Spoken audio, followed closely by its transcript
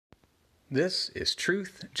This is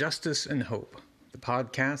Truth, Justice, and Hope, the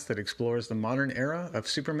podcast that explores the modern era of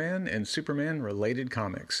Superman and Superman-related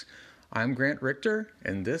comics. I'm Grant Richter,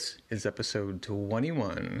 and this is episode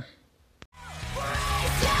 21.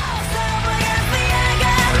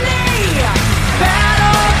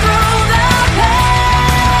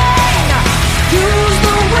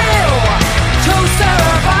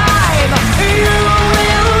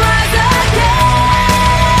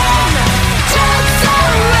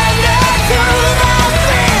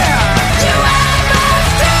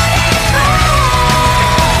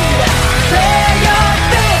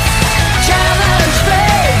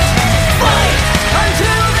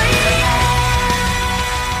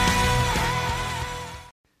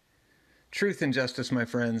 Truth and justice, my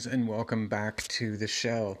friends, and welcome back to the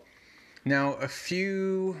show. Now, a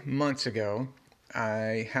few months ago,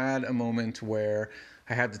 I had a moment where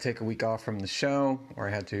I had to take a week off from the show, or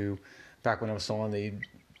I had to, back when I was still on the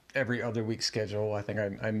every other week schedule, I think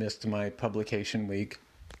I missed my publication week.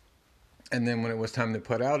 And then when it was time to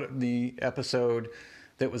put out the episode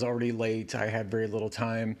that was already late, I had very little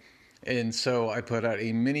time. And so I put out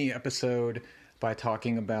a mini episode by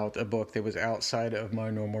talking about a book that was outside of my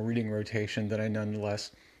normal reading rotation that I nonetheless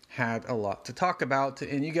had a lot to talk about,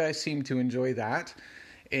 and you guys seem to enjoy that.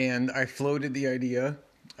 And I floated the idea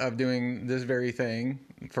of doing this very thing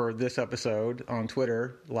for this episode on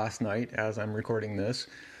Twitter last night as I'm recording this,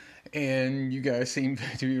 and you guys seem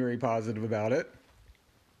to be very positive about it.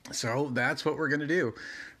 So that's what we're going to do.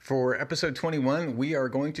 For episode 21, we are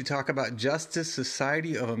going to talk about Justice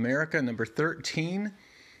Society of America number 13,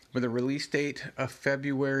 with a release date of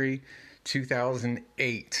February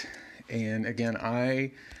 2008. And again,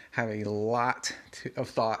 I have a lot of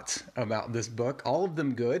thoughts about this book, all of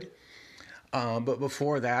them good. But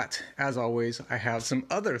before that, as always, I have some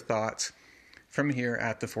other thoughts from here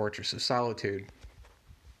at the Fortress of Solitude.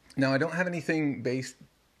 Now, I don't have anything based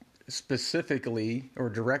specifically or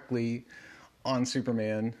directly on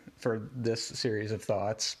Superman for this series of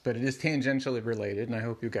thoughts, but it is tangentially related, and I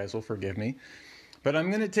hope you guys will forgive me. But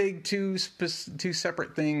I'm going to take two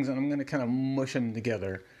separate things, and I'm going to kind of mush them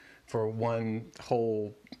together for one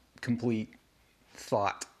whole complete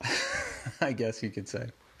thought, I guess you could say.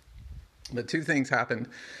 But two things happened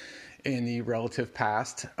in the relative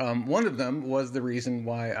past. One of them was the reason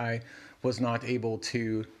why I was not able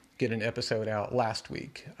to get an episode out last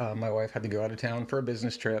week. My wife had to go out of town for a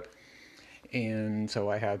business trip, and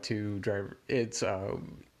so I had to drive.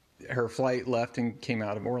 Her flight left and came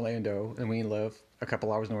out of Orlando, and we live a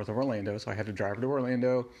couple hours north of Orlando, so I had to drive her to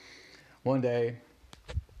Orlando one day,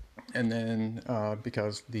 and then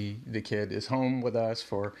because the kid is home with us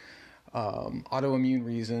for autoimmune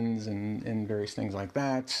reasons and various things like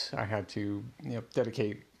that, I had to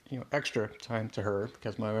dedicate extra time to her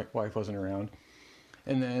because my wife wasn't around,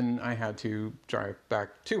 and then I had to drive back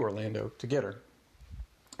to Orlando to get her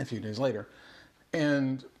a few days later,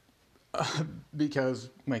 and because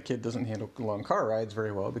my kid doesn't handle long car rides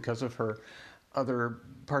very well because of her other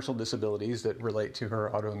partial disabilities that relate to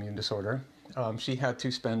her autoimmune disorder, she had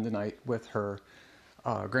to spend the night with her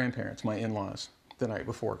grandparents, my in-laws, the night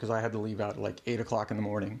before, because I had to leave out at like 8 o'clock in the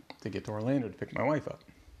morning to get to Orlando to pick my wife up.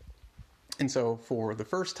 And so for the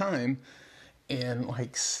first time in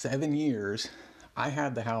like 7 years, I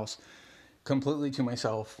had the house completely to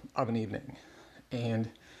myself of an evening. And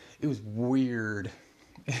it was weird.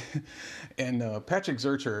 And Patrick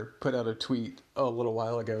Zurcher put out a tweet a little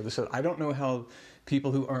while ago that said, I don't know how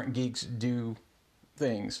people who aren't geeks do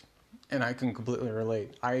things. And I can completely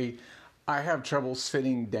relate. I have trouble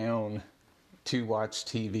sitting down to watch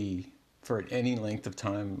TV for any length of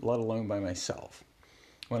time, let alone by myself.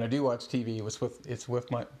 When I do watch TV, it's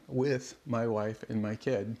with my wife and my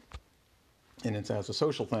kid, and it's as a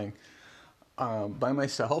social thing. By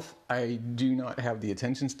myself, I do not have the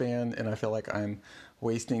attention span, and I feel like I'm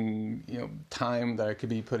wasting, time that I could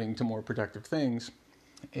be putting to more productive things.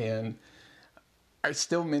 And I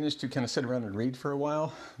still managed to kind of sit around and read for a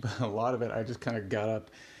while, but a lot of it, I just kind of got up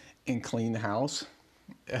and cleaned the house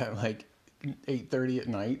at like 8:30 at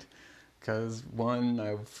night, because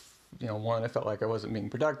I felt like I wasn't being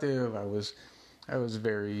productive. I was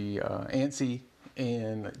very antsy,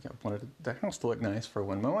 and I wanted the house to look nice for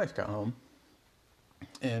when my wife got home.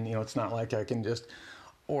 And, it's not like I can just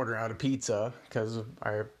order out a pizza because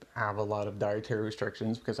I have a lot of dietary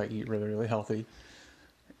restrictions because I eat really, really healthy.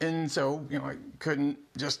 And so, I couldn't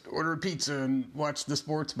just order a pizza and watch the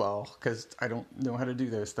sports ball because I don't know how to do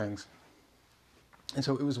those things. And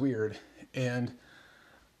so it was weird. And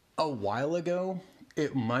a while ago,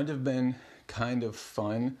 it might have been kind of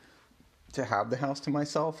fun to have the house to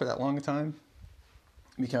myself for that long a time,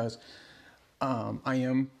 because I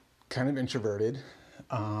am kind of introverted.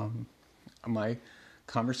 My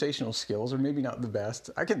conversational skills are maybe not the best.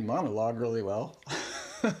 I can monologue really well,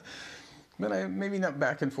 but maybe not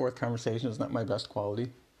back and forth conversation is not my best quality.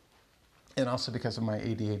 And also because of my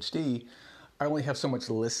ADHD, I only have so much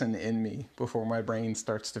listen in me before my brain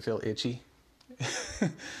starts to feel itchy.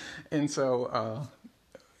 And so,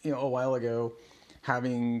 a while ago,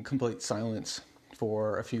 having complete silence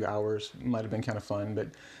for a few hours might have been kind of fun, but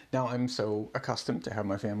now I'm so accustomed to have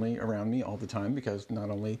my family around me all the time, because not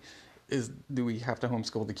only do we have to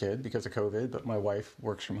homeschool the kid because of COVID, but my wife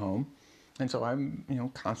works from home. And so I'm,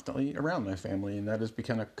 constantly around my family, and that has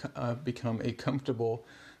become a comfortable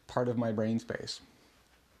part of my brain space.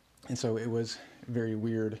 And so it was very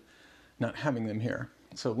weird not having them here.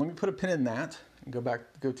 So let me put a pin in that and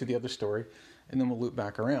go to the other story, and then we'll loop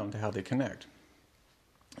back around to how they connect.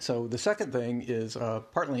 So the second thing is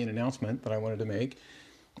partly an announcement that I wanted to make,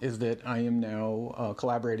 is that I am now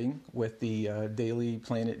collaborating with the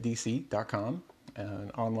dailyplanetdc.com,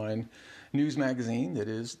 an online news magazine that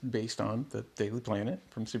is based on the Daily Planet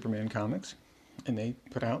from Superman Comics. And they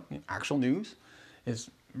put out actual news. It's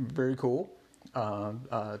very cool.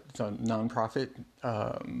 It's a nonprofit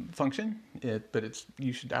function, but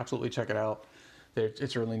you should absolutely check it out.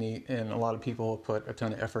 It's really neat, and a lot of people have put a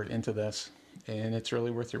ton of effort into this, and it's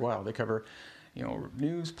really worth your while. They cover,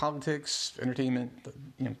 news, politics, entertainment,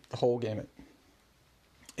 the whole gamut.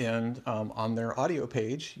 And on their audio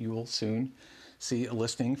page, you will soon see a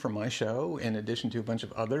listing for my show, in addition to a bunch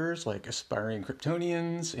of others like Aspiring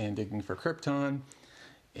Kryptonians and Digging for Krypton,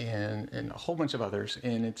 and a whole bunch of others.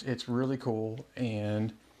 And it's really cool,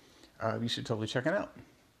 and you should totally check it out.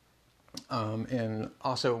 And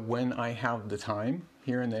also, when I have the time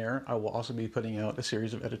here and there, I will also be putting out a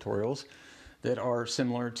series of editorials that are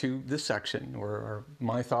similar to this section, or are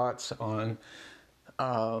my thoughts on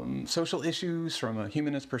social issues from a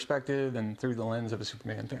humanist perspective and through the lens of a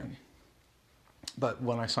Superman fan. But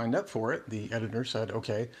when I signed up for it, the editor said,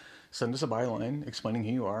 okay, send us a byline explaining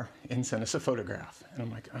who you are and send us a photograph. And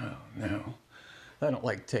I'm like, oh, no, I don't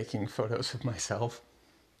like taking photos of myself.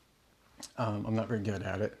 I'm not very good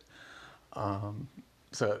at it.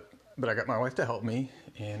 But I got my wife to help me,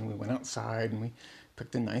 and we went outside and we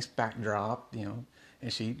picked a nice backdrop, and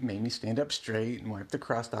she made me stand up straight and wiped the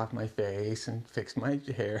crust off my face and fixed my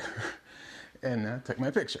hair and took my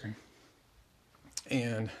picture.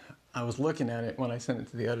 And I was looking at it when I sent it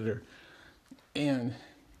to the editor, and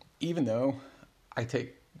even though I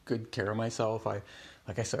take good care of myself, like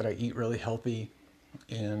I said, I eat really healthy,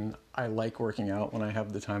 and I like working out when I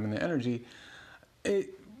have the time and the energy.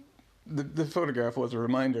 The photograph was a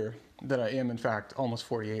reminder that I am, in fact, almost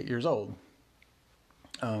 48 years old.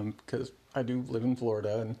 Because I do live in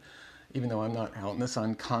Florida, and even though I'm not out in the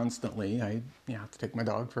sun constantly, I have to take my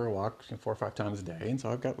dog for a walk 4 or 5 times a day, and so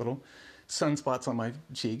I've got little sunspots on my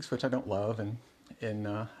cheeks, which I don't love, and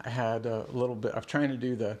I had a little bit. I'm trying to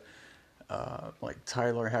do the like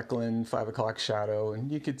Tyler Hoechlin 5 o'clock shadow,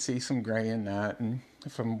 and you could see some gray in that, and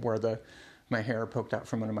from where my hair poked out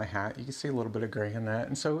from under my hat, you could see a little bit of gray in that,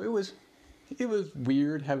 and so it was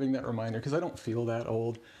weird having that reminder, because I don't feel that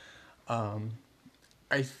old.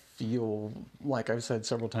 I feel, like I've said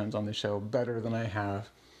several times on the show, better than I have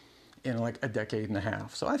in like a decade and a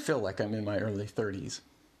half. So I feel like I'm in my early 30s.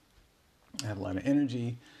 I have a lot of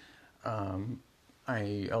energy. A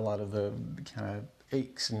lot of the kind of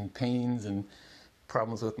aches and pains and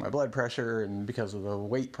problems with my blood pressure, and because of the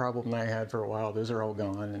weight problem that I had for a while, those are all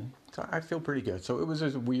gone. And so I feel pretty good. So it was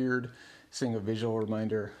just weird seeing a visual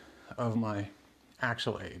reminder of my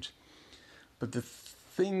actual age. But the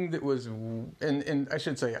thing that was, and I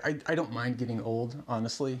should say, I don't mind getting old,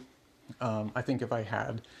 honestly. I think if I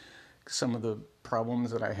had some of the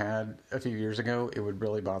problems that I had a few years ago, it would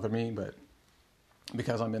really bother me. But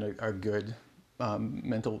because I'm in a good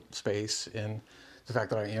mental space, and the fact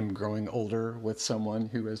that I am growing older with someone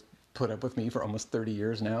who has put up with me for almost 30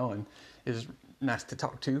 years now and is nice to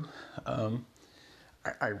talk to,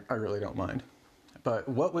 I really don't mind. But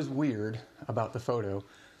what was weird about the photo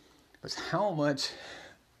was how much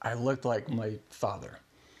I looked like my father.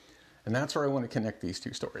 And that's where I want to connect these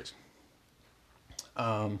two stories.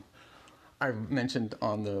 I've mentioned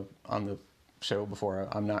on the show before,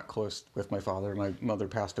 I'm not close with my father. My mother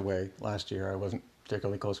passed away last year. I wasn't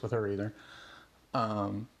particularly close with her either.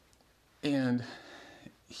 And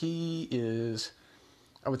he is,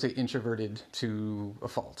 I would say, introverted to a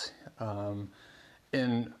fault.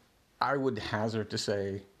 And I would hazard to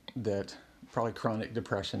say that probably chronic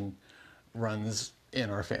depression runs in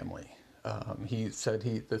our family. He said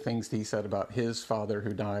the things he said about his father,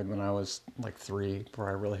 who died when I was like 3, before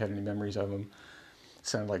I really had any memories of him,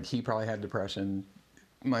 sounded like he probably had depression.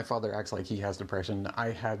 my father acts like he has depression.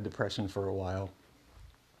 I had depression for a while.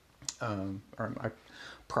 Or I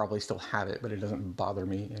probably still have it, but it doesn't bother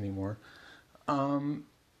me anymore. And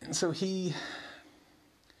so he's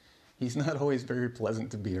not always very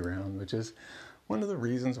pleasant to be around, which is one of the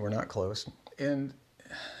reasons we're not close. And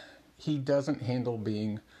he doesn't handle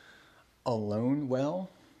being alone well,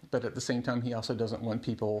 but at the same time, he also doesn't want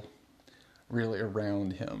people really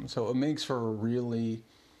around him. So it makes for a really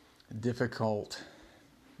difficult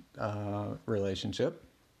relationship.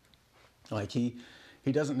 Like he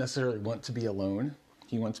doesn't necessarily want to be alone.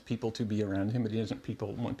 He wants people to be around him, but he doesn't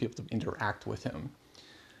want people to interact with him,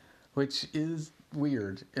 which is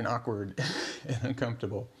weird and awkward and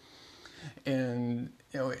uncomfortable. And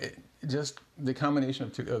just the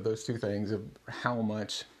combination of those two things, of how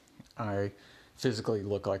much I physically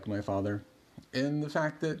look like my father, and the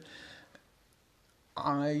fact that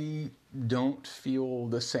I don't feel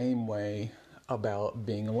the same way about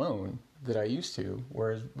being alone that I used to,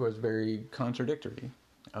 was very contradictory.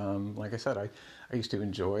 Like I said, I used to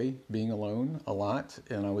enjoy being alone a lot,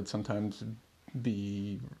 and I would sometimes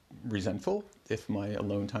be resentful if my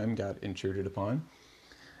alone time got intruded upon.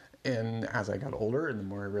 And as I got older, and the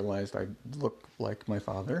more I realized I looked like my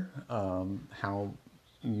father, how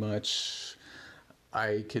much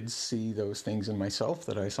I could see those things in myself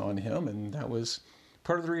that I saw in him, and that was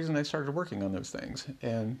part of the reason I started working on those things.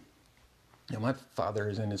 And my father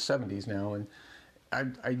is in his 70s now, and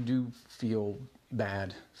I do feel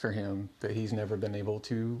bad for him that he's never been able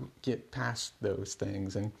to get past those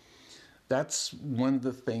things. And that's one of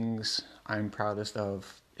the things I'm proudest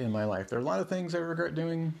of in my life. There are a lot of things I regret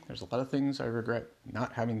doing. There's a lot of things I regret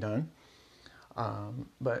not having done.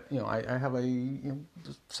 But I have a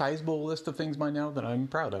sizable list of things by now that I'm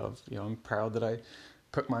proud of. I'm proud that I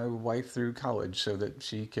put my wife through college so that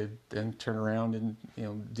she could then turn around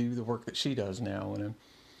and do the work that she does now. And I'm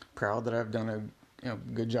proud that I've done a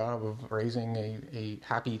good job of raising a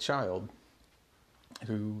happy child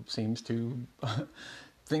who seems to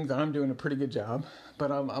think that I'm doing a pretty good job.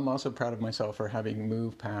 But I'm also proud of myself for having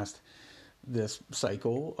moved past this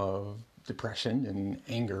cycle of depression and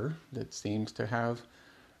anger that seems to have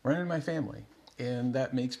run in my family. And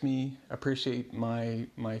that makes me appreciate my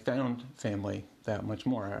found family that much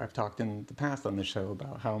more. I've talked in the past on the show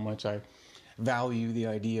about how much I value the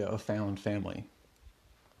idea of found family.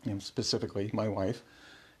 Specifically my wife,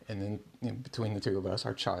 and then between the two of us,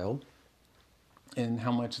 our child, and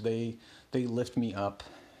how much they lift me up,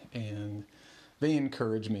 and they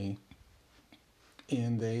encourage me,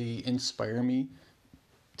 and they inspire me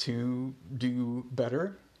to do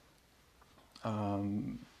better.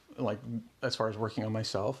 Like as far as working on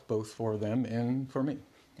myself, both for them and for me.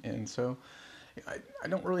 And so I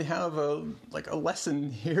don't really have a lesson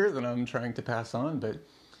here that I'm trying to pass on, but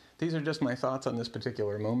these are just my thoughts on this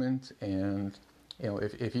particular moment. And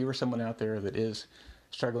if you are someone out there that is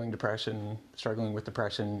struggling with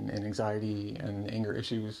depression and anxiety and anger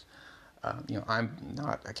issues, I'm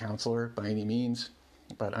not a counselor by any means,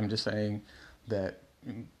 but I'm just saying that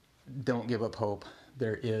don't give up hope.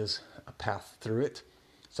 There is a path through it.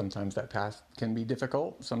 Sometimes that path can be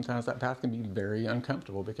difficult. Sometimes that path can be very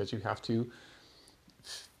uncomfortable because you have to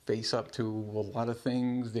face up to a lot of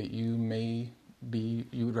things that you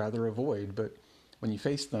would rather avoid. But when you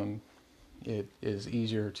face them, it is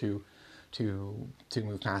easier to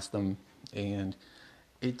move past them, and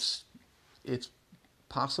it's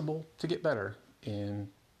possible to get better. And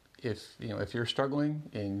if you're struggling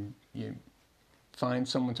and you find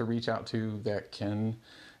someone to reach out to that can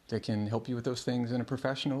help you with those things in a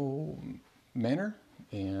professional manner.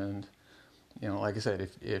 And like I said,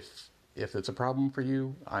 if it's a problem for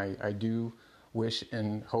you, I do wish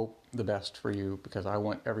and hope the best for you, because I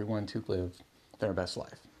want everyone to live their best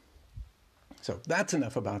life. So that's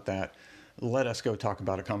enough about that. Let us go talk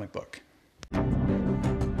about a comic book.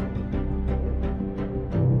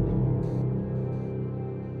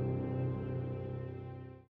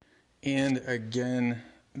 And again,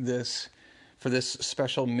 for this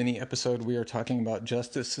special mini episode, we are talking about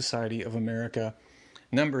Justice Society of America,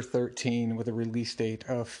 number 13, with a release date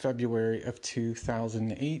of February of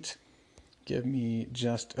 2008. Give me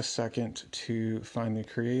just a second to find the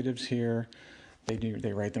creatives here.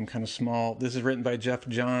 They write them kind of small. This is written by Jeff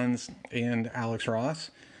Johns and Alex Ross.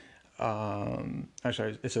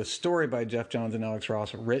 Actually, it's a story by Jeff Johns and Alex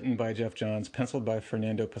Ross, written by Jeff Johns, penciled by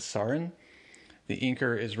Fernando Pasarin. The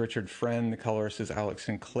inker is Richard Friend. The colorist is Alex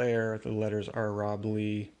Sinclair. The letters are Rob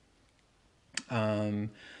Lee. The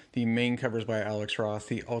main cover is by Alex Ross.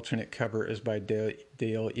 The alternate cover is by Dale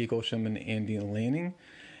Eaglesham and Andy Lanning.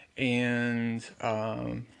 And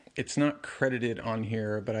it's not credited on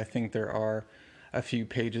here, but I think there are a few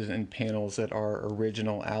pages and panels that are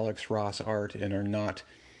original Alex Ross art and are not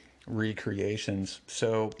recreations.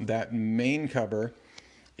 So that main cover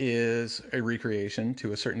is a recreation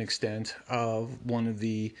to a certain extent of one of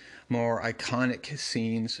the more iconic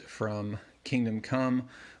scenes from Kingdom Come,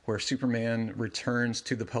 where Superman returns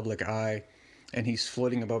to the public eye and he's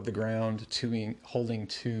floating above the ground holding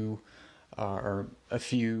two or a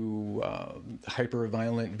few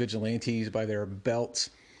hyper-violent vigilantes by their belts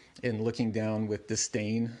and looking down with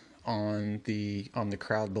disdain on the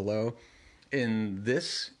crowd below. In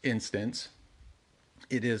this instance,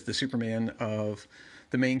 it is the Superman of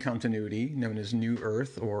the main continuity, known as New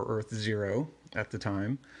Earth or Earth Zero at the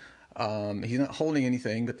time. He's not holding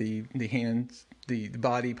anything, but the hands, the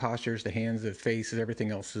body postures, the hands, the faces,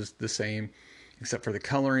 everything else is the same, except for the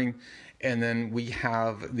coloring. And then we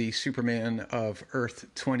have the Superman of Earth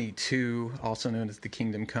 22, also known as the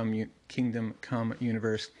Kingdom Come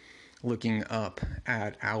universe, looking up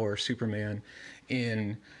at our Superman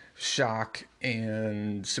in shock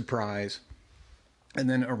and surprise. And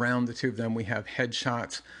then around the two of them, we have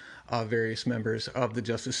headshots of various members of the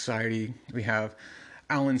Justice Society. We have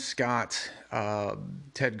Alan Scott,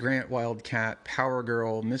 Ted Grant, Wildcat, Power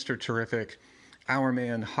Girl, Mr. Terrific, Our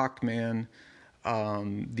Man, Hawkman,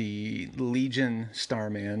 the Legion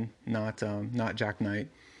Starman, not Jack Knight,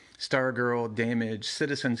 Stargirl, Damage,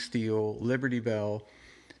 Citizen Steel, Liberty Bell,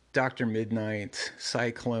 Dr. Midnight,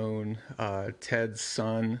 Cyclone, Ted's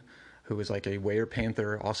son, who was like a Were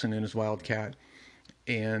Panther, also known as Wildcat,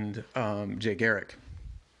 and Jay Garrick.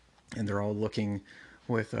 And they're all looking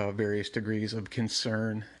with various degrees of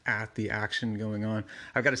concern at the action going on.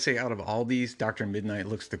 I've got to say, out of all these, Dr. Midnight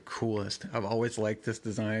looks the coolest. I've always liked this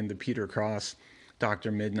design, the Peter Cross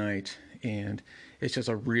Dr. Midnight, and it's just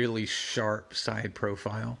a really sharp side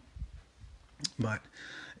profile. But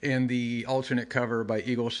in the alternate cover by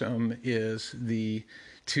Eaglesham is the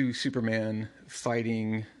two Superman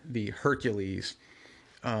fighting the Hercules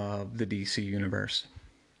of the DC universe.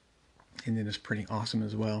 And it is pretty awesome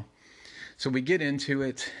as well. So we get into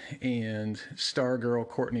it, and Stargirl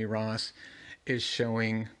Courtney Ross is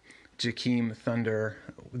showing Jakeem Thunder,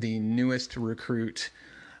 the newest recruit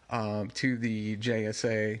to the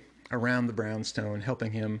JSA, around the brownstone,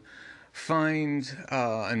 helping him find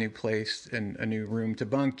a new place and a new room to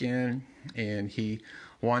bunk in. And he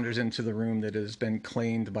wanders into the room that has been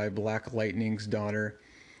claimed by Black Lightning's daughter.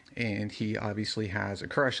 And he obviously has a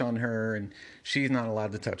crush on her, and she's not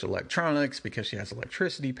allowed to touch electronics because she has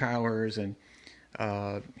electricity powers. And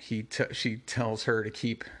she tells her to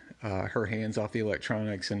keep her hands off the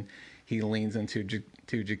electronics, and he leans into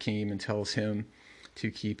Jakeem and tells him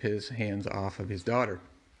to keep his hands off of his daughter.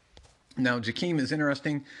 Now, Jakeem is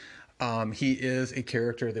interesting. He is a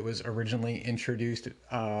character that was originally introduced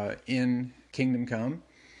in Kingdom Come,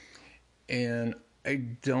 and I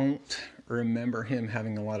don't remember him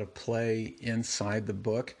having a lot of play inside the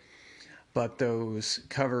book, but those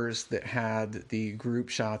covers that had the group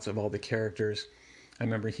shots of all the characters, I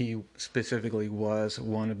remember he specifically was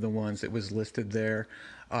one of the ones that was listed there.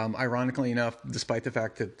 Ironically enough, despite the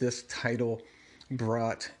fact that this title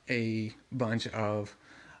brought a bunch of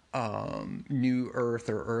New Earth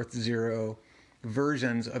or Earth Zero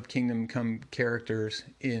versions of Kingdom Come characters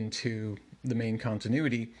into the main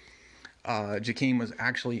continuity, Jakeem was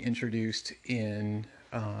actually introduced in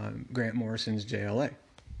Grant Morrison's JLA.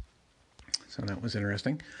 So that was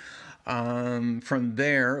interesting. From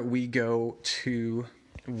there, we go to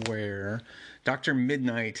where Dr.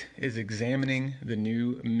 Midnight is examining the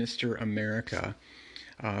new Mr. America,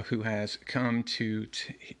 who has come to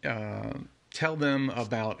tell them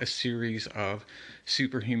about a series of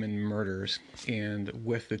superhuman murders. And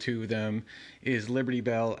with the two of them is Liberty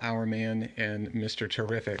Bell, Our Man, and Mr.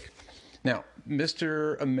 Terrific. Now,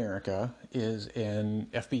 Mr. America is an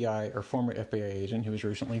FBI or former FBI agent who was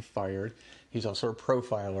recently fired. He's also a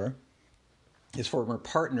profiler. His former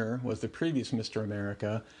partner was the previous Mr.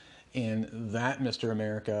 America, and that Mr.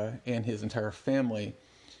 America and his entire family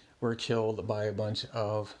were killed by a bunch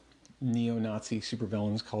of neo-Nazi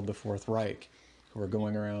supervillains called the Fourth Reich, who were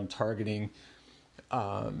going around targeting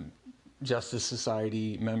Justice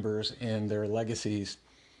Society members and their legacies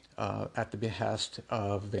at the behest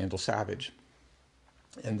of Vandal Savage.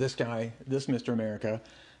 And this guy, this Mr. America,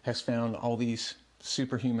 has found all these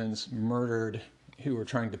superhumans murdered who were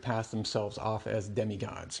trying to pass themselves off as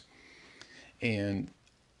demigods. And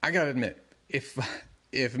I gotta admit, if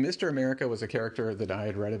Mr. America was a character that I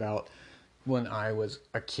had read about when I was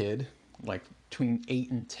a kid, like between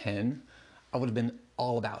 8 and 10, I would have been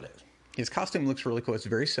all about it. His costume looks really cool. It's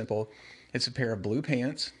very simple. It's a pair of blue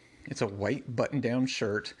pants. It's a white button-down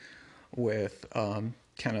shirt with kind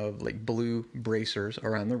kind of like blue bracers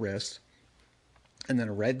around the wrist, and then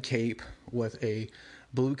a red cape with a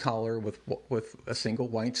blue collar with a single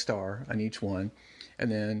white star on each one,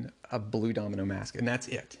 and then a blue domino mask, and that's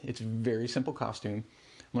it. It's a very simple costume.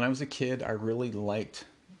 When I was a kid, I really liked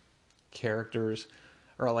characters,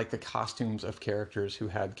 or I liked the costumes of characters who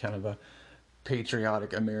had kind of a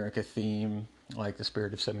patriotic America theme, like the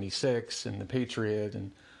Spirit of 76 and the Patriot,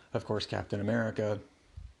 and of course Captain America.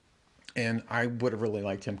 And I would have really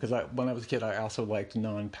liked him because when I was a kid, I also liked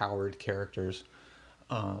non-powered characters,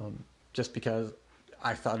 just because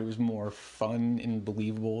I thought it was more fun and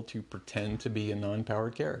believable to pretend to be a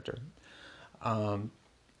non-powered character.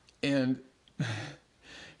 And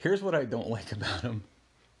here's what I don't like about him.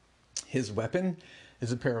 His weapon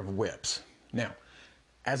is a pair of whips. Now,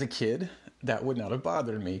 as a kid, that would not have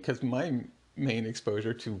bothered me because my main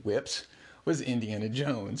exposure to whips was Indiana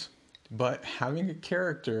Jones. But having a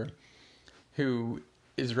character who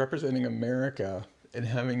is representing America and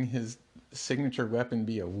having his signature weapon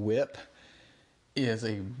be a whip is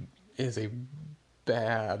a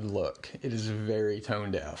bad look. It is very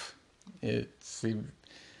tone deaf. It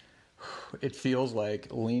feels like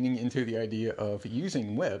leaning into the idea of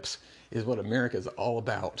using whips is what America's all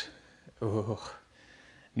about. Ugh,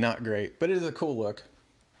 not great, but it is a cool look.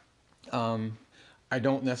 I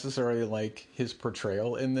don't necessarily like his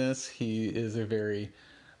portrayal in this. He is a very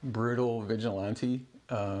brutal vigilante.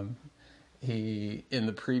 In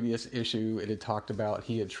the previous issue, it had talked about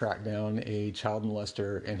he had tracked down a child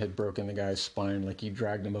molester and had broken the guy's spine. Like, he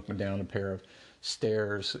dragged him up and down a pair of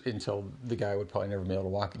stairs until the guy would probably never be able to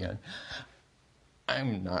walk again.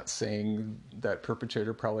 I'm not saying that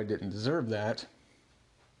perpetrator probably didn't deserve that,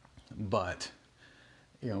 but,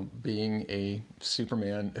 being a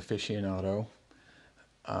Superman aficionado,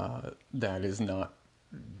 that is not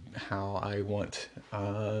how I want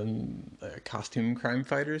costume crime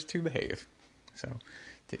fighters to behave. So,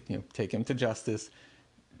 take him to justice.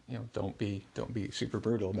 Don't be super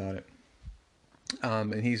brutal about it.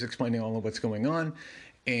 And he's explaining all of what's going on,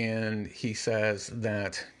 and he says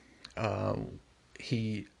that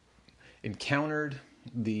he encountered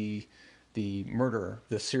the murderer,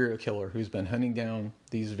 the serial killer who's been hunting down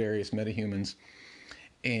these various metahumans,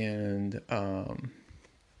 and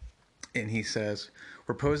he says,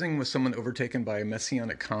 we're posing with someone overtaken by a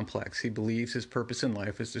messianic complex. He believes his purpose in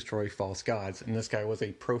life is to destroy false gods. And this guy was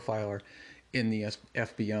a profiler in the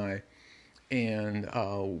FBI. And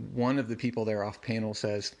one of the people there off panel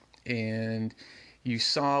says, and you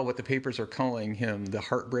saw what the papers are calling him, the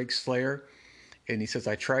Heartbreak Slayer. And he says,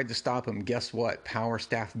 I tried to stop him. Guess what? Power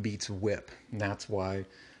staff beats whip. And that's why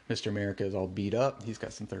Mr. America is all beat up. He's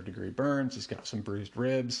got some third-degree burns. He's got some bruised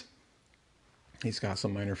ribs. He's got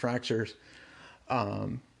some minor fractures.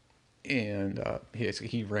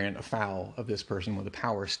 He ran afoul of this person with a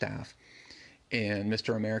power staff. And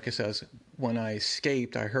Mr. America says, when I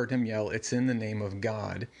escaped, I heard him yell, it's in the name of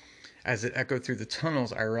God. As it echoed through the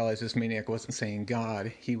tunnels, I realized this maniac wasn't saying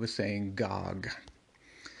God, he was saying Gog.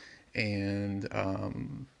 And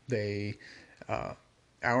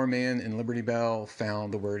our man in Liberty Bell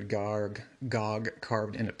found the word Gog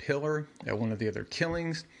carved in a pillar at one of the other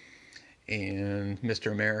killings. And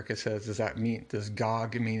Mr. America says, does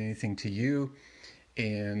Gog mean anything to you?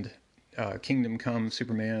 And Kingdom Come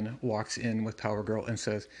Superman walks in with Power Girl and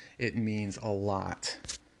says, it means a lot.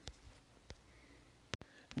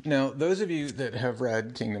 Now, those of you that have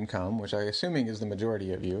read Kingdom Come, which I assuming is the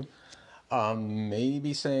majority of you, may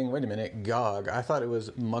be saying, wait a minute, Gog. I thought it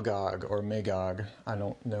was Magog or Magog. I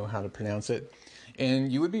don't know how to pronounce it. And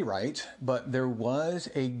you would be right, but there was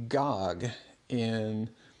a Gog in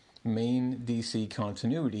main DC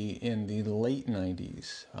continuity in the late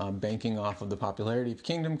 90s. Banking off of the popularity of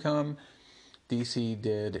Kingdom Come, DC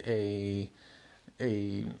did a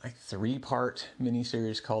 3-part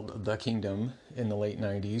miniseries called The Kingdom in the late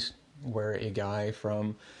 90s, where a guy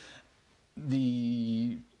from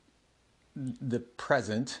the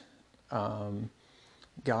present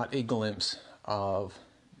got a glimpse of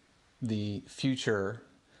the future,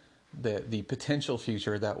 the potential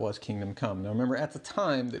future that was Kingdom Come. Now remember, at the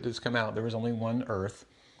time that this came out, there was only one Earth.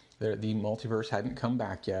 The multiverse hadn't come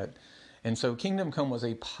back yet. And so Kingdom Come was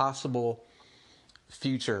a possible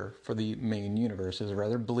future for the main universe. It's a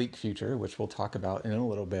rather bleak future, which we'll talk about in a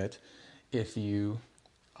little bit if you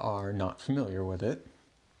are not familiar with it.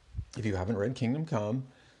 If you haven't read Kingdom Come,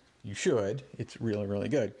 you should. It's really, really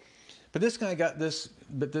good. But this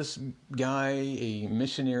guy a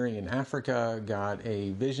missionary in Africa, got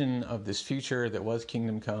a vision of this future that was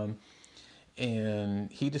Kingdom Come,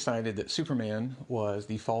 and he decided that Superman was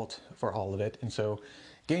the fault for all of it, and so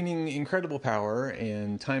Gaining incredible power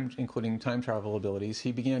and including time travel abilities,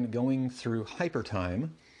 he began going through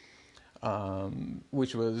hypertime,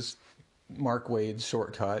 which was Mark Wade's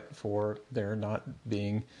shortcut for there not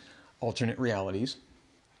being alternate realities,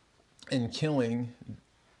 and killing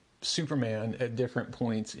Superman at different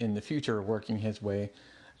points in the future, working his way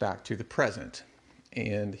back to the present.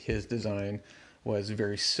 And his design was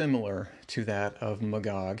very similar to that of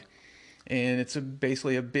Magog. And it's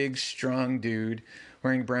basically a big, strong dude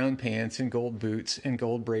wearing brown pants and gold boots and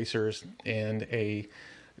gold bracers and a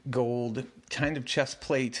gold kind of chest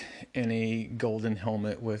plate and a golden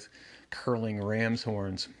helmet with curling ram's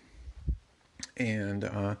horns. And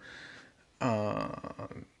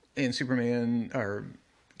Superman, or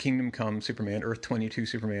Kingdom Come Superman, Earth 22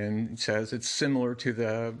 Superman, says it's similar to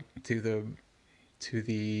the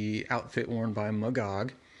outfit worn by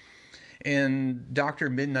Magog. And Dr.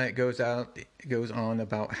 Midnight goes on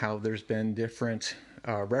about how there's been different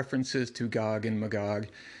references to Gog and Magog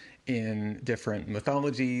in different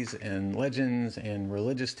mythologies and legends and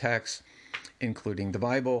religious texts, including the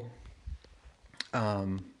Bible.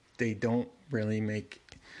 They don't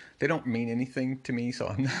mean anything to me, so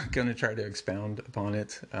I'm not going to try to expound upon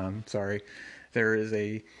it. Sorry. There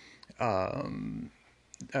is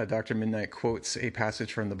Dr. Midnight quotes a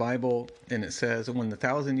passage from the Bible, and it says, "When the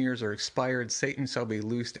 1,000 years are expired, Satan shall be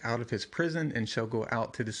loosed out of his prison and shall go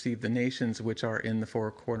out to deceive the nations which are in the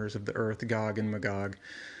four corners of the earth, Gog and Magog,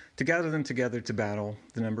 to gather them together to battle,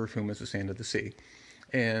 the number of whom is the sand of the sea."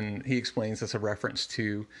 And he explains this a reference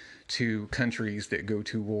to countries that go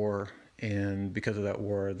to war, and because of that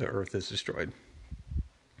war, the earth is destroyed.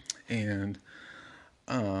 And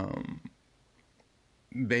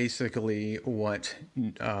basically what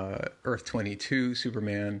Earth 22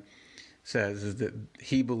 Superman says is that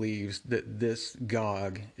he believes that this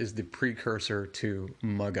Gog is the precursor to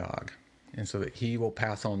Magog, and so that he will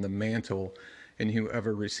pass on the mantle, and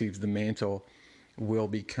whoever receives the mantle will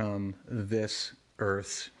become this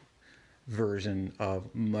Earth's version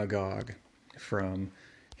of Magog from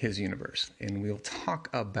his universe. And we'll talk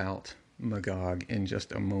about Magog in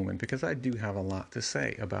just a moment, because I do have a lot to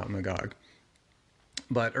say about Magog.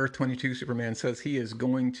 But Earth 22 Superman says he is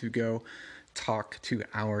going to go talk to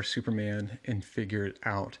our Superman and figure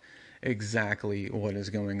out exactly what is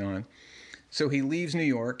going on. So he leaves New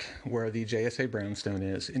York, where the JSA Brownstone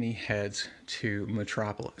is, and he heads to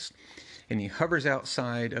Metropolis. And he hovers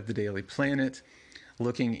outside of the Daily Planet,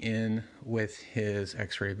 looking in with his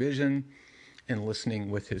X-ray vision and listening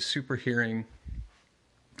with his super hearing.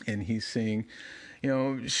 And he's seeing,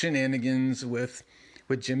 shenanigans with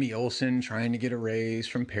Jimmy Olsen trying to get a raise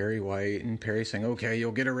from Perry White, and Perry saying, "Okay,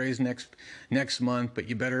 you'll get a raise next month, but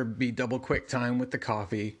you better be double quick time with the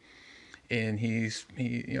coffee." And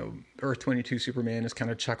Earth 22 Superman is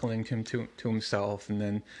kind of chuckling to himself, and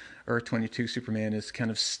then Earth 22 Superman is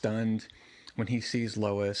kind of stunned when he sees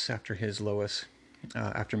Lois after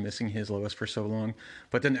missing his Lois for so long.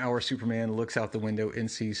 But then our Superman looks out the window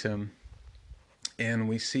and sees him, and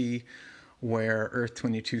we see where Earth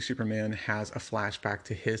 22 Superman has a flashback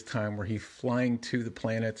to his time, where he's flying to the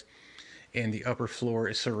planet and the upper floor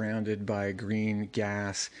is surrounded by green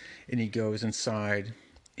gas, and he goes inside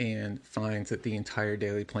and finds that the entire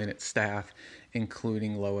Daily Planet staff,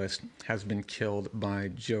 including Lois, has been killed by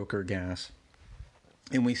Joker gas.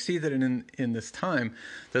 And we see that in this time,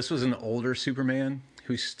 this was an older Superman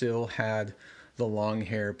who still had the long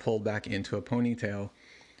hair pulled back into a ponytail,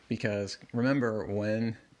 because remember,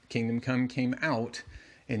 when Kingdom Come came out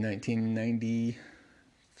in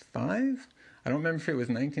 1995. I don't remember if it was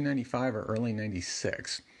 1995 or early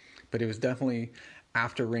 96, but it was definitely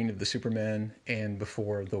after Reign of the Supermen and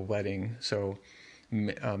before The Wedding. So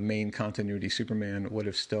main continuity Superman would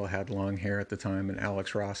have still had long hair at the time, and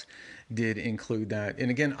Alex Ross did include that.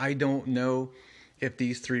 And again, I don't know if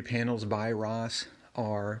these 3 panels by Ross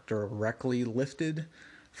are directly lifted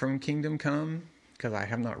from Kingdom Come, because I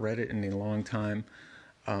have not read it in a long time.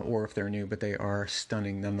 Or if they're new, but they are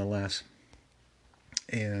stunning nonetheless.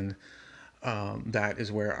 And that is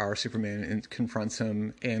where our Superman confronts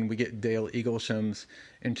him, and we get Dale Eaglesham's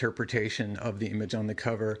interpretation of the image on the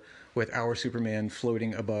cover, with our Superman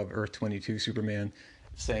floating above Earth 22 Superman,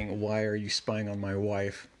 saying, "Why are you spying on my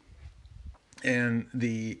wife?" And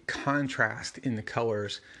the contrast in the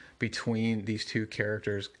colors between these two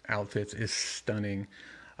characters' outfits is stunning.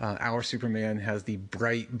 Our Superman has the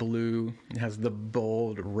bright blue, has the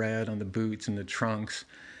bold red on the boots and the trunks,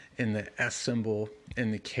 and the S symbol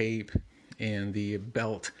in the cape, and the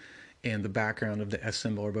belt and the background of the S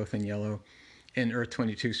symbol are both in yellow. And Earth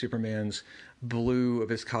 22 Superman's blue of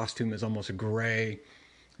his costume is almost gray.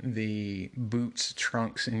 the boots,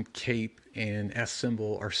 trunks, and cape and S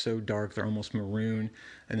symbol are so dark they're almost maroon,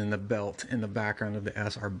 and then the belt and the background of the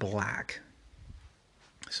S are black.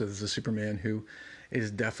 So this is a Superman who is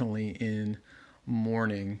definitely in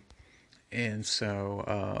mourning, and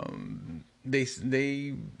so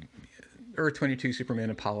they Earth 22 Superman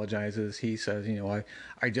apologizes. He says,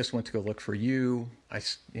 I just went to go look for you. I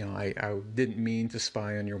didn't mean to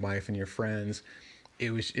spy on your wife and your friends.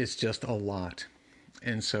 It's just a lot.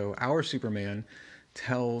 And so our Superman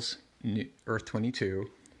tells Earth 22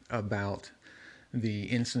 about the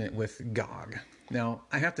incident with Gog. Now,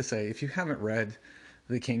 I have to say, if you haven't read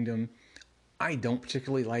The Kingdom, I don't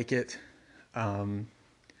particularly like it. I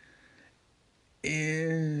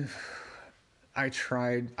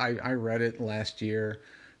read it last year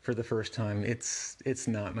for the first time. It's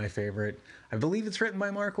not my favorite. I believe it's written by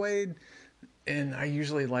Mark Waid, and I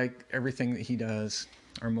usually like everything that he does,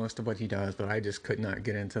 or most of what he does, but I just could not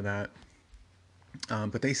get into that.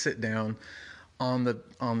 But they sit down on the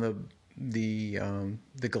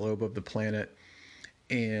globe of the planet,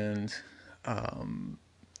 and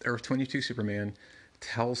Earth 22 Superman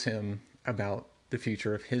tells him about the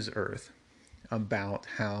future of his Earth, about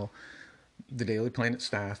how the Daily Planet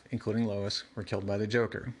staff, including Lois, were killed by the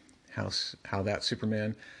Joker, how that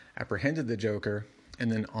Superman apprehended the Joker,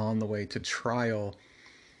 and then on the way to trial,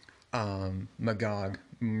 Magog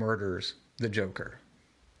murders the Joker,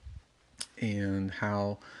 and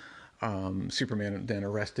how Superman then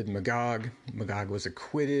arrested Magog. Magog was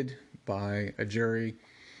acquitted by a jury,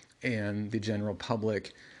 and the general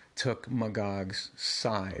public took Magog's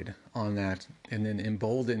side on that, and then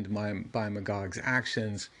emboldened by Magog's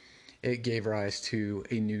actions, it gave rise to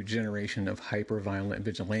a new generation of hyper-violent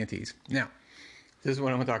vigilantes. Now, this is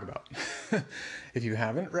what I'm going to talk about. If you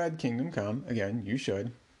haven't read Kingdom Come, again, you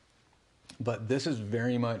should. But this is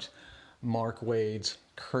very much Mark Waid's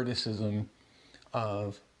criticism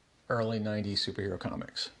of early 90s superhero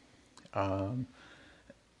comics.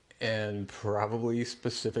 And probably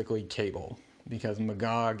specifically Cable, because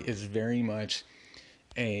Magog is very much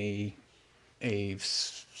a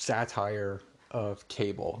satire of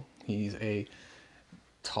Cable. He's a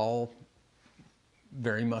tall,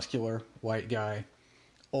 very muscular white guy,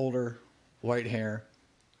 older, white hair.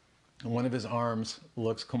 One of his arms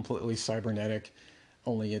looks completely cybernetic,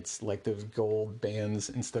 only it's like those gold bands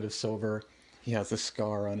instead of silver. He has a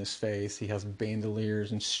scar on his face. He has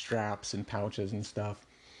bandoliers and straps and pouches and stuff.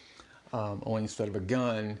 Only instead of a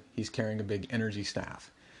gun, he's carrying a big energy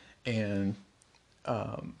staff. And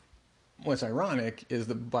what's ironic is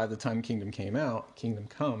that by the time Kingdom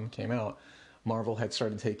Come came out, Marvel had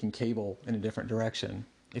started taking Cable in a different direction.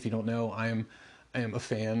 If you don't know, I am a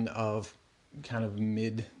fan of kind of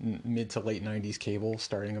mid to late 90s Cable,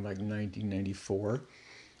 starting in like 1994,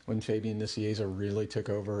 when Fabian Nicieza really took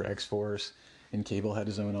over X-Force and Cable had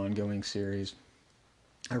his own ongoing series.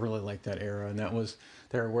 I really liked that era, and that was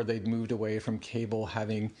there where they'd moved away from Cable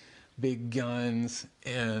having big guns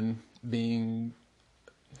and being...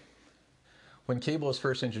 When Cable was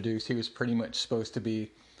first introduced, he was pretty much supposed to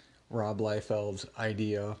be Rob Liefeld's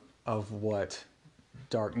idea of what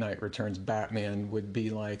Dark Knight Returns Batman would be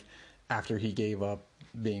like after he gave up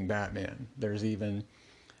being Batman. There's even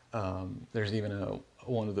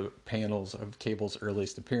one of the panels of Cable's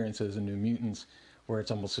earliest appearances in New Mutants where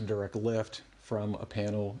it's almost a direct lift from a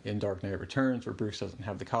panel in Dark Knight Returns where Bruce doesn't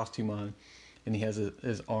have the costume on, and he has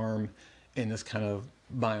his arm in this kind of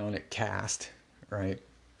bionic cast, right?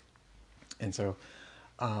 And so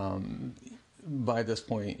by this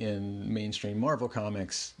point in mainstream Marvel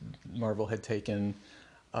comics, Marvel had taken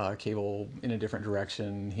Cable in a different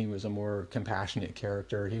direction. He was a more compassionate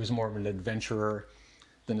character. He was more of an adventurer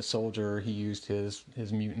than a soldier. He used his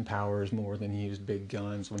mutant powers more than he used big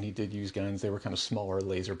guns. When he did use guns, they were kind of smaller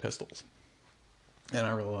laser pistols. And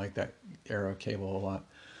I really like that era of Cable a lot.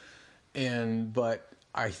 But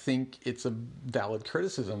I think it's a valid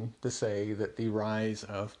criticism to say that the rise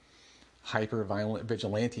of hyper-violent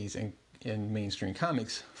vigilantes in mainstream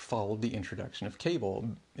comics followed the introduction of Cable.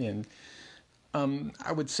 And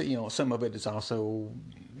I would say, some of it is also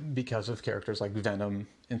because of characters like Venom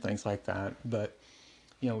and things like that. But,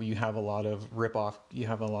 you have a lot of rip-off, you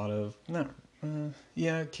have a lot of,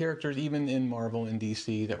 characters even in Marvel and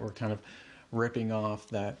DC that were kind of ripping off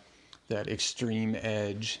that extreme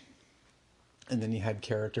edge. And then you had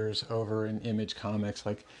characters over in Image Comics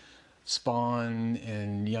like Spawn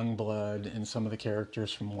and Youngblood and some of the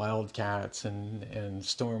characters from Wildcats and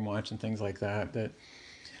Stormwatch and things like that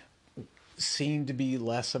seem to be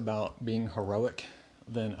less about being heroic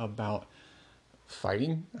than about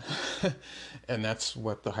fighting. And that's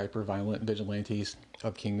what the hyper-violent vigilantes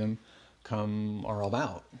of Kingdom are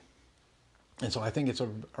about. And so I think it's a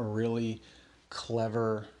really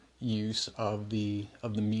clever use of the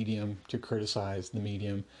medium to criticize the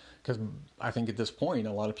medium, because I think at this point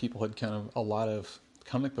a lot of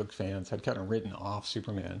comic book fans had kind of written off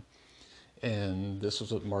Superman, and this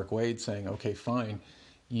was what Mark Waid saying, okay, fine,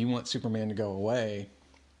 you want Superman to go away.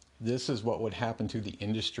 This is what would happen to the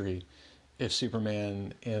industry if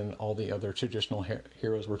Superman and all the other traditional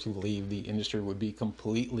heroes were to leave. The industry would be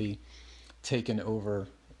completely taken over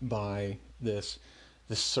by this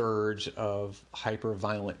surge of hyper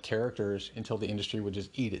violent characters until the industry would just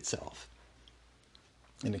eat itself.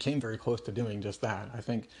 And it came very close to doing just that. I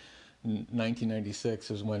think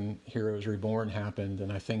 1996 is when Heroes Reborn happened,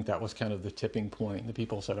 and I think that was kind of the tipping point. The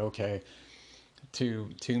people said, okay, too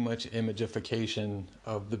much imagification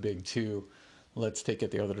of the big two, let's take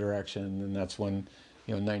it the other direction. And that's when,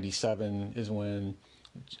 97 is when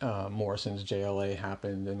Morrison's JLA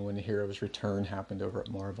happened, and when Heroes Return happened over at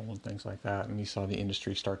Marvel and things like that, and you saw the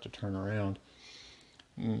industry start to turn around.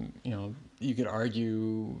 You could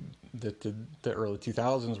argue that the early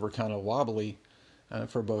 2000s were kind of wobbly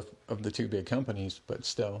for both of the two big companies, but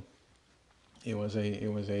still, it was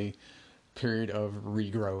a period of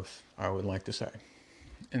regrowth, I would like to say.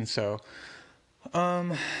 And so,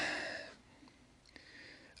 and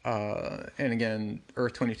again,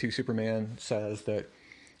 Earth 22 Superman says that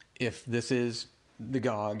if this is the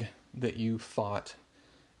Gog that you fought,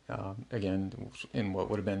 again, in what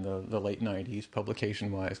would have been the late 90s,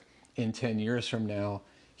 publication-wise, in 10 years from now,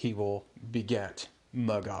 he will beget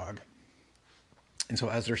Magog. And so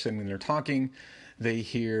as they're sitting there talking, they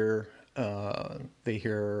hear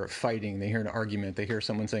fighting, they hear an argument, they hear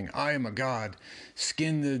someone saying, I am a god,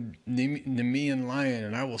 skin the Nemean lion,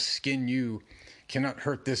 and I will skin you, cannot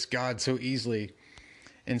hurt this god so easily.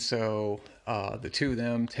 And so the two of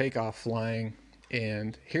them take off flying,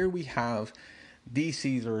 and here we have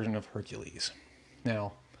DC's version of Hercules.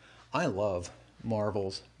 Now, I love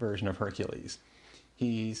Marvel's version of Hercules.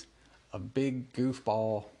 He's a big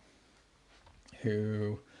goofball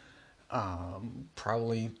who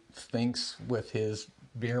probably thinks with his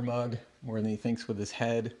beer mug more than he thinks with his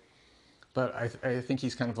head. But I think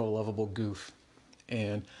he's kind of a lovable goof.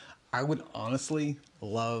 And I would honestly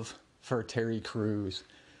love for Terry Crews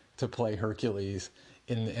to play Hercules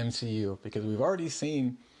in the MCU, because we've already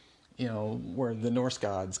seen, where the Norse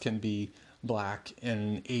gods can be black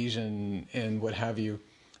and Asian and what have you.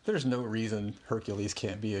 There's no reason Hercules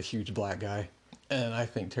can't be a huge black guy. And I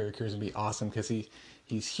think Terry Crews would be awesome, because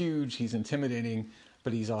he's huge, he's intimidating,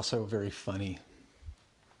 but he's also very funny.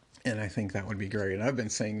 And I think that would be great. And I've been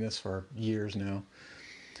saying this for years now.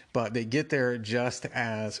 But they get there just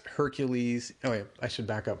as Hercules... Oh, wait, I should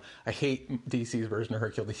back up. I hate DC's version of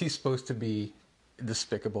Hercules. He's supposed to be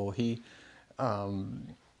despicable. It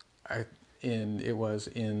was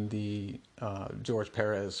in the George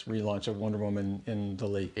Perez relaunch of Wonder Woman in the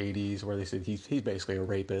late 80s, where they said he's basically a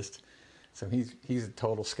rapist. So he's a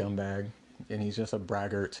total scumbag, and he's just a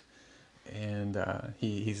braggart, and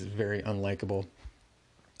he's very unlikable.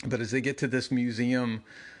 But as they get to this museum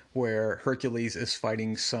where Hercules is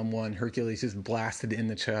fighting someone, Hercules is blasted in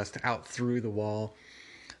the chest out through the wall.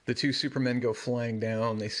 The two Supermen go flying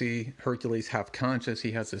down. They see Hercules half conscious.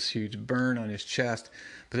 He has this huge burn on his chest,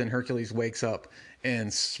 but then Hercules wakes up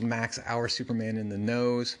and smacks our Superman in the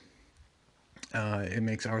nose. It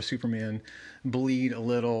makes our Superman bleed a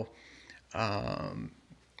little.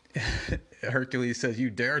 Hercules says, "You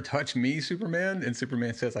dare touch me, Superman?" And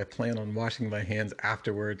Superman says, "I plan on washing my hands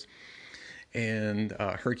afterwards." And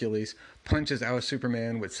Hercules punches our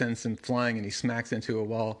Superman, which sends him flying, and he smacks into a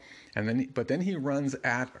wall. But then he runs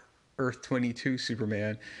at Earth 22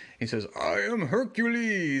 Superman. He says, "I am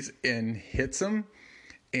Hercules," and hits him.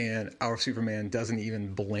 And our Superman doesn't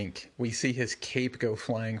even blink. We see his cape go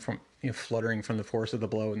flying fluttering from the force of the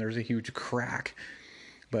blow, and there's a huge crack.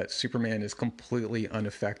 But Superman is completely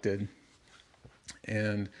unaffected.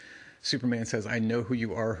 And Superman says, "I know who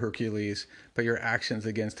you are, Hercules, but your actions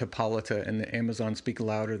against Hippolyta and the Amazon speak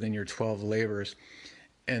louder than your 12 labors."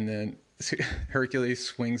 And then Hercules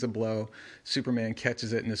swings a blow. Superman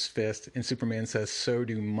catches it in his fist, and Superman says, "So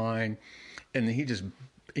do mine." And then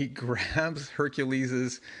he grabs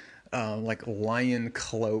Hercules's lion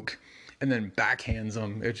cloak and then backhands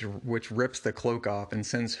him, which rips the cloak off and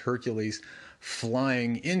sends Hercules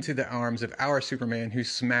flying into the arms of our Superman, who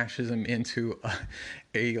smashes him into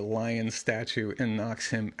a lion statue and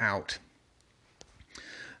knocks him out.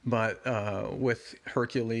 But with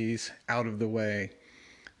Hercules out of the way,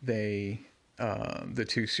 the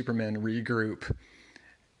two Supermen regroup,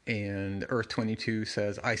 and Earth 22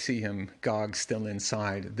 says, "I see him. Gog's still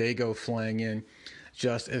inside." They go flying in,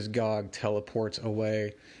 just as Gog teleports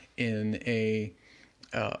away in a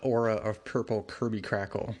aura of purple Kirby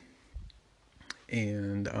crackle.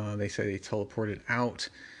 And they say they teleported out.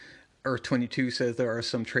 Earth 22 says there are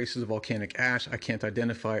some traces of volcanic ash. I can't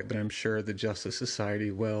identify it, but I'm sure the Justice Society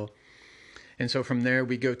will. And so from there,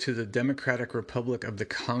 we go to the Democratic Republic of the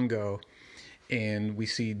Congo, and we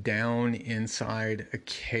see down inside a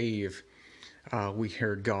cave, we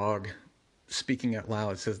hear Gog speaking out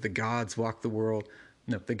loud. It says, "The gods walk the world.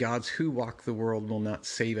 No, the gods who walk the world will not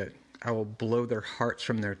save it. I will blow their hearts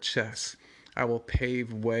from their chests. I will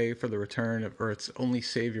pave way for the return of Earth's only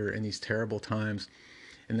savior in these terrible times."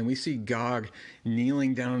 And then we see Gog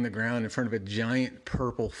kneeling down on the ground in front of a giant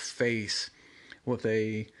purple face with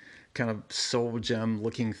a kind of soul gem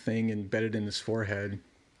looking thing embedded in his forehead.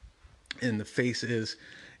 And the face is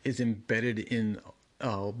embedded in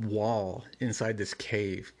a wall inside this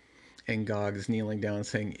cave. And Gog is kneeling down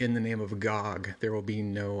saying, "In the name of Gog, there will be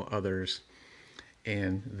no others."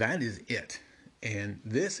 And that is it. And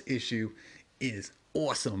this issue is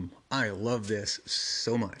awesome. I love this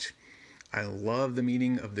so much. I love the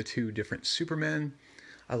meeting of the two different Supermen.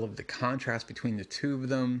 I love the contrast between the two of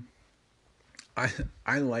them.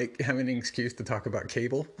 I like having an excuse to talk about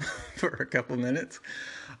Cable for a couple minutes.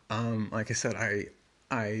 Like I said,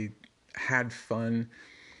 I had fun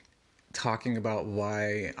talking about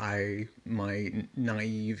why my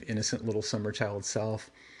naive, innocent little summer child self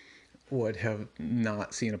would have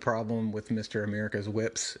not seen a problem with Mr. America's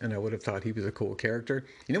whips, and I would have thought he was a cool character.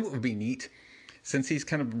 You know what would be neat? Since he's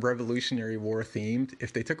kind of Revolutionary War themed,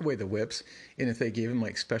 if they took away the whips and if they gave him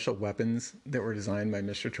like special weapons that were designed by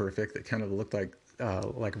Mr. Terrific that kind of looked like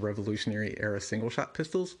Revolutionary era single shot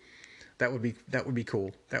pistols, that would be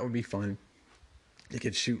cool. That would be fun. They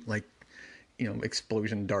could shoot like,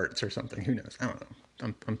 explosion darts or something. Who knows? I don't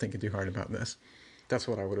know. I'm thinking too hard about this. That's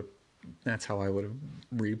how I would have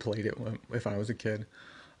replayed it if I was a kid.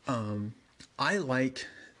 I like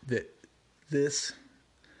that this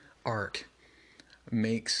arc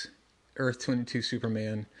makes Earth 22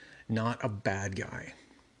 Superman not a bad guy,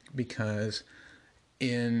 because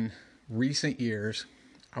in recent years,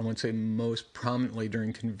 I would say most prominently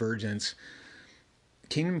during Convergence,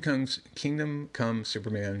 Kingdom Come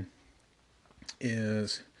Superman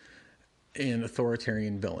is an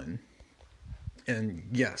authoritarian villain. And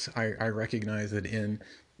yes, I recognize that in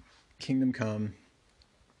Kingdom Come,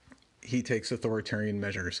 he takes authoritarian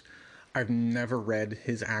measures. I've never read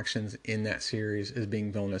his actions in that series as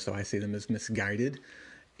being villainous, so I see them as misguided,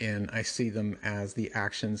 and I see them as the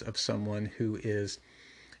actions of someone who is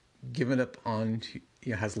given up on,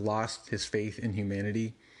 has lost his faith in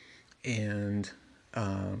humanity, and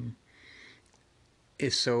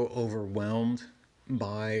is so overwhelmed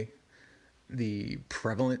by the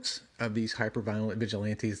prevalence of these hyper-violent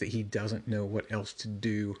vigilantes that he doesn't know what else to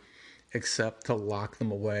do except to lock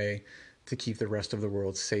them away to keep the rest of the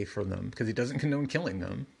world safe from them, because he doesn't condone killing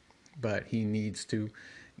them, but he needs to.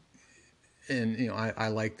 And I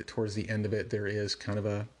like that towards the end of it there is kind of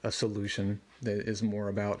a solution that is more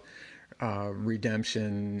about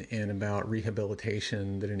redemption and about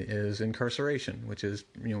rehabilitation than it is incarceration, which is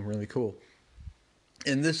really cool.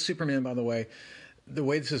 And this Superman, by the way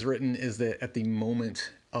this is written is that at the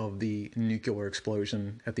moment of the nuclear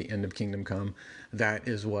explosion at the end of Kingdom Come, that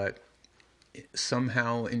is what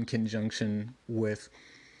somehow in conjunction with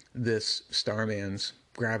this Starman's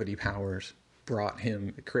gravity powers brought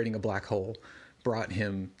him, creating a black hole, brought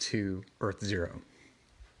him to Earth Zero.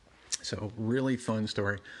 So really fun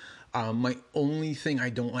story. My only thing I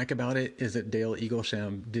don't like about it is that Dale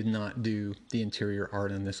Eaglesham did not do the interior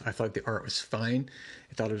art on this. I thought the art was fine.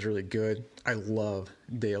 I thought it was really good. I love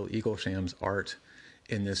Dale Eaglesham's art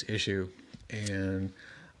in this issue, and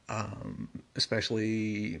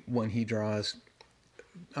especially when he draws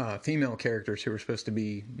female characters who are supposed to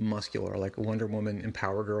be muscular, like Wonder Woman and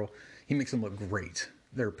Power Girl. He makes them look great.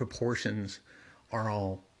 Their proportions are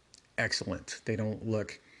all excellent. They don't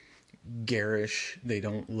look garish. They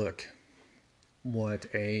don't look not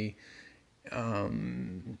to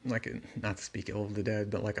speak ill of the dead,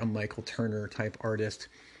 but like a Michael Turner type artist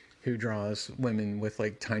who draws women with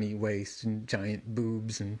like tiny waists and giant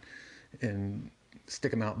boobs and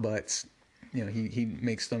stick 'em out butts. He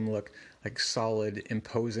makes them look like solid,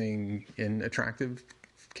 imposing, and attractive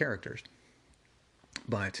characters.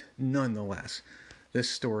 But nonetheless, this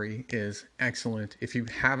story is excellent. If you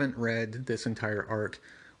haven't read this entire arc,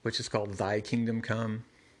 which is called Thy Kingdom Come,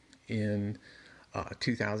 in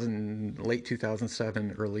late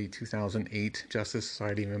 2007, early 2008, Justice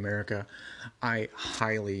Society of America, I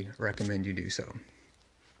highly recommend you do so.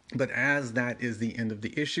 But as that is the end of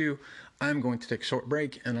the issue, I'm going to take a short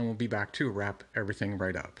break, and I will be back to wrap everything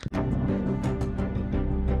right up.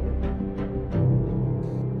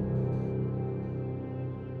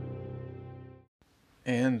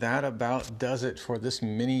 And that about does it for this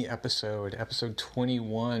mini episode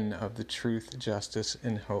 21 of the Truth, Justice,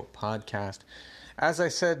 and Hope podcast. As I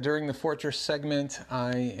said during the Fortress segment,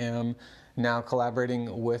 I am now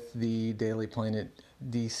collaborating with the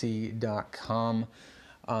DailyPlanetDC.com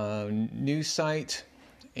news site,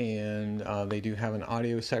 and they do have an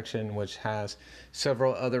audio section which has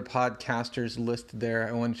several other podcasters listed there.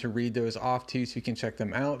 I wanted to read those off to you so you can check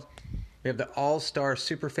them out. We have the All-Star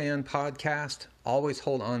Superfan podcast, Always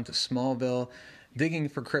Hold On to Smallville, Digging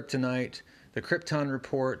for Kryptonite, The Krypton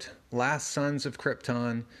Report, Last Sons of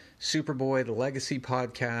Krypton, Superboy, the Legacy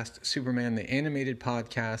podcast, Superman, the Animated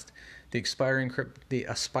podcast, the Aspiring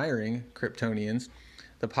Kryptonians,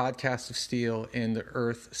 the Podcast of Steel, and the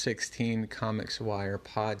Earth 16 Comics Wire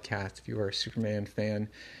podcast. If you are a Superman fan,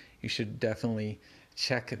 you should definitely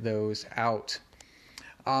check those out.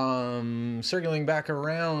 Circling back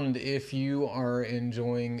around, if you are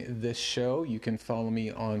enjoying this show, you can follow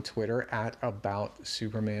me on Twitter at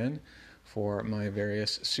 @AboutSuperman for my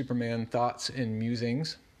various Superman thoughts and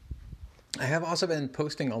musings. I have also been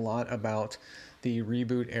posting a lot about the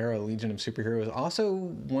reboot era Legion of Superheroes. Also,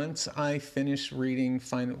 once I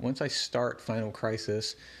start Final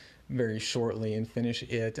Crisis very shortly and finish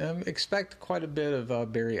it, expect quite a bit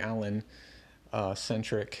of Barry Allen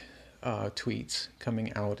centric tweets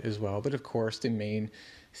coming out as well. But of course, the main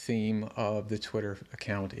theme of the Twitter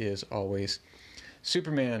account is always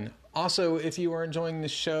Superman. Also, if you are enjoying the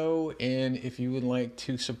show and if you would like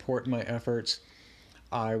to support my efforts,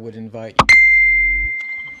 I would invite you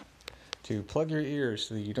to plug your ears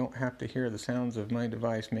so that you don't have to hear the sounds of my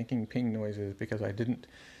device making ping noises because I didn't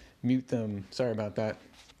mute them. Sorry about that.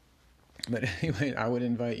 But anyway, I would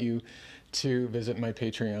invite you to visit my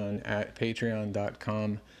Patreon at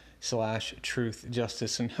patreon.com/truth,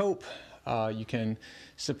 justice, and hope. You can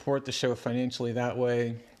support the show financially that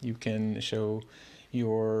way. You can show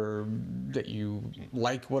that you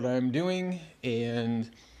like what I'm doing, and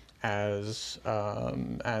as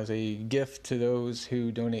a gift to those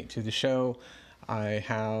who donate to the show, I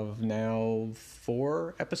have now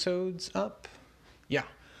 4 episodes up.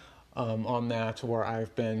 On that, where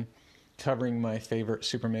I've been covering my favorite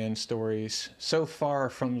Superman stories so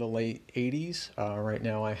far from the late 80s. Right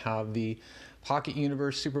now I have the Pocket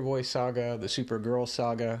Universe Superboy saga, the Supergirl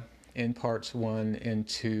saga in parts 1 and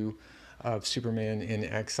 2 of Superman in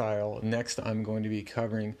Exile. Next, I'm going to be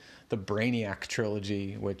covering the Brainiac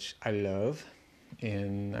trilogy, which I love.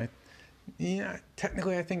 And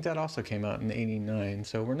technically I think that also came out in '89.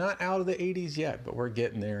 So we're not out of the 80s yet, but we're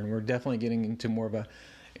getting there. And we're definitely getting into more of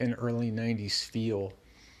an early 90s feel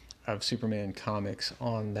of Superman comics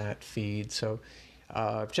on that feed. So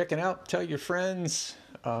check it out. Tell your friends.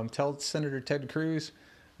 Tell Senator Ted Cruz.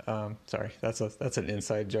 Sorry, that's an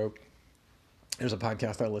inside joke. There's a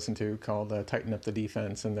podcast I listen to called Tighten Up the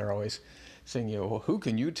Defense, and they're always saying, well, who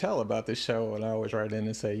can you tell about this show? And I always write in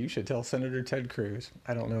and say, you should tell Senator Ted Cruz.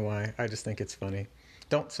 I don't know why. I just think it's funny.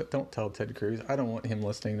 Don't tell Ted Cruz. I don't want him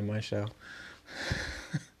listening to my show.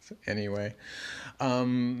 Anyway,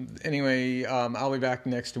 I'll be back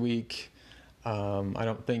next week. I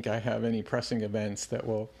don't think I have any pressing events that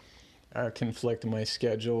will conflict my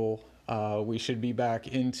schedule. We should be back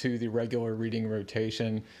into the regular reading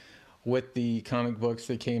rotation with the comic books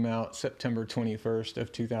that came out September 21st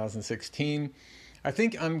of 2016. I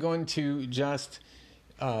think I'm going to just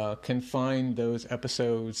confine those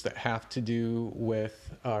episodes that have to do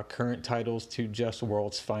with current titles to just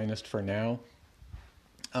World's Finest for now.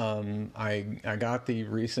 I got the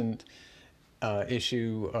recent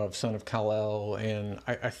issue of Son of Kal-El, and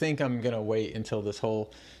I think I'm going to wait until this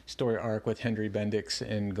whole story arc with Henry Bendix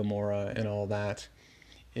and Gamora and all that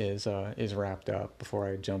is wrapped up before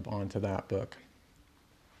I jump onto that book.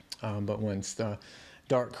 But once the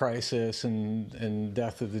Dark Crisis and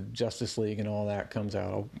Death of the Justice League and all that comes out,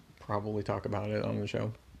 I'll probably talk about it on the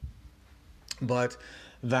show. But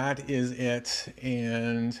that is it,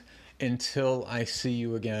 and until I see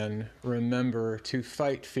you again, remember to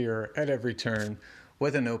fight fear at every turn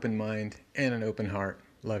with an open mind and an open heart.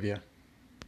 Love ya.